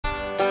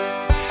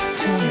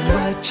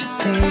what you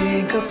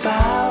think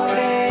about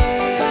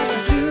it. About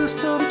to do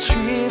some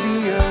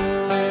trivia.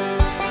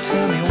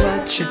 Tell me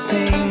what you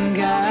think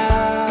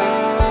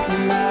out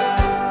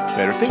loud.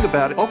 Better think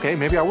about it. Okay,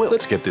 maybe I will.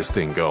 Let's get this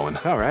thing going.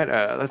 All right,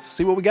 let's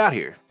see what we got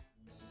here.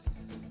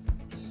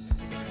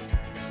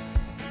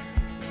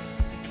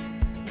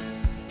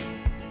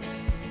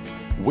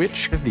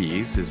 Which of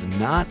these is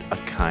not a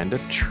kind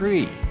of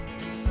tree?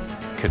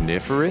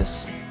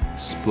 Coniferous,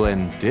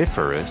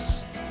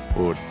 splendiferous,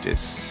 or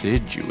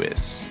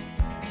deciduous?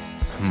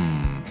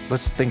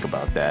 Let's think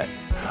about that.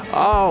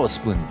 Oh,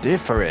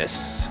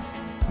 splendiferous.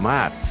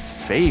 My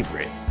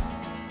favorite.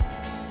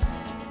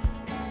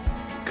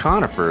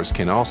 Conifers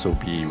can also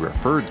be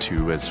referred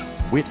to as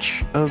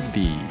which of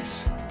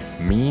these?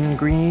 Mean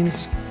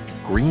greens,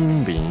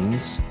 green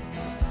beans,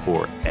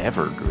 or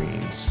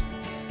evergreens?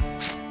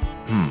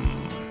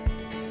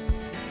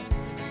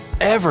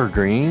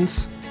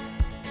 Evergreens.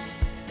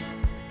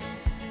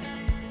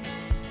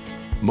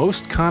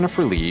 Most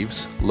conifer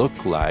leaves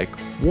look like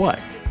what?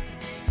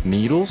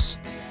 Needles,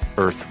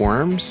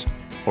 earthworms,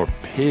 or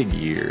pig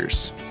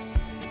ears?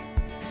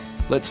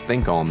 Let's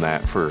think on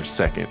that for a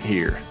second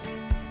here.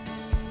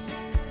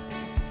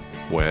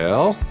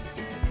 Well,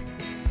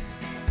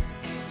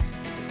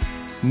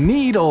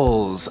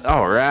 needles.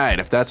 All right,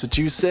 if that's what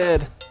you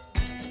said,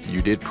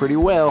 you did pretty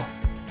well.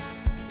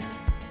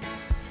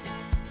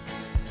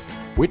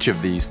 Which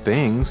of these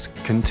things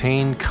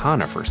contain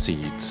conifer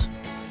seeds?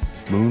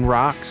 Moon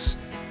rocks,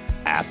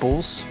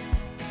 apples,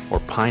 or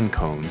pine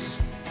cones?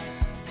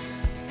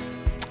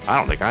 I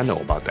don't think I know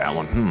about that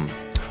one.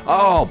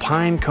 Oh,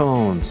 pine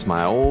cones,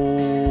 my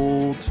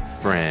old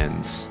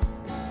friends.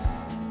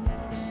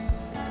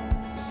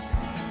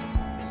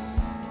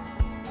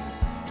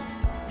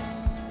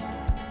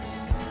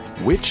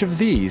 Which of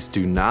these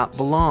do not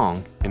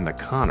belong in the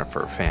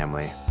conifer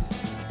family?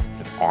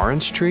 An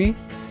orange tree,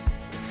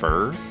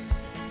 fir,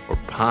 or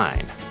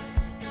pine?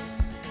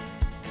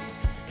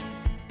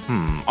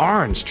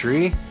 Orange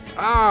tree?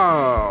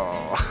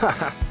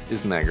 Oh,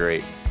 isn't that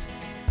great?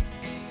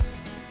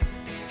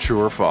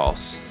 True or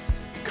false?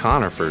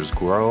 Conifers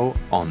grow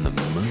on the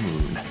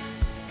moon.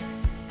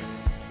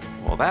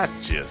 Well, that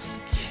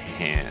just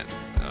can't.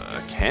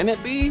 Can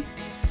it be?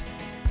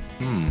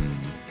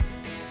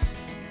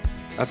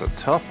 That's a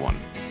tough one.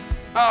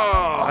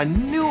 Oh, I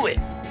knew it!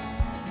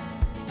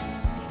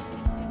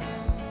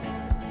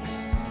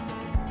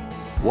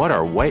 What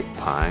are white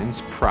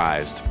pines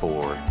prized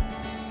for?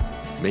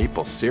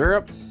 Maple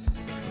syrup,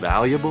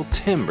 valuable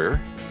timber,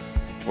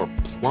 or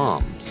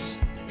plums?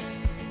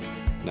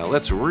 Now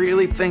let's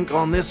really think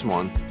on this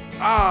one.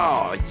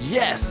 Oh,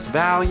 yes,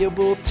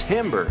 valuable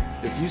timber.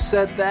 If you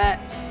said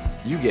that,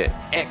 you get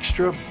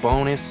extra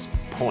bonus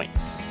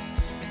points.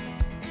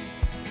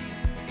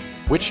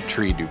 Which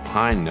tree do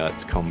pine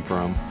nuts come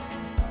from?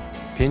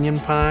 Pinyon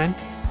pine,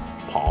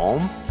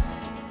 palm,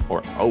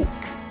 or oak?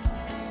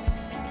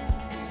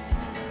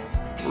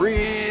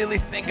 Really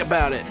think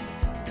about it.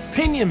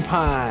 Pinyon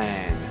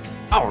pine.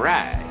 All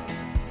right.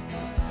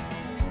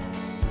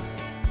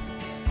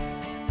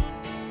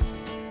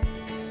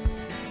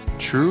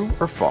 True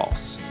or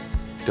false?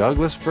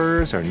 Douglas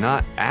firs are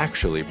not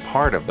actually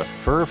part of the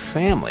fir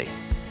family.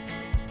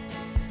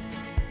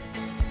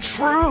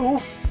 True?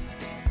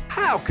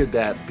 How could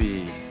that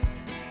be?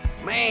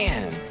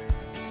 Man,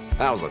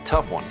 that was a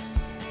tough one.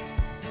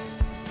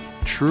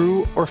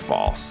 True or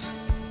false?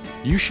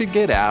 You should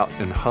get out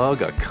and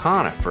hug a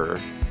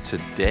conifer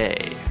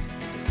today.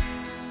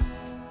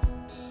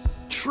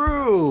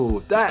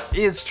 True, that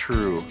is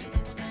true.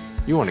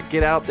 You want to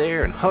get out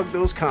there and hug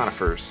those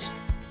conifers.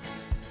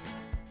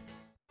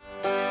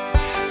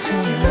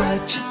 Tell me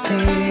what you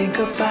think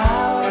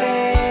about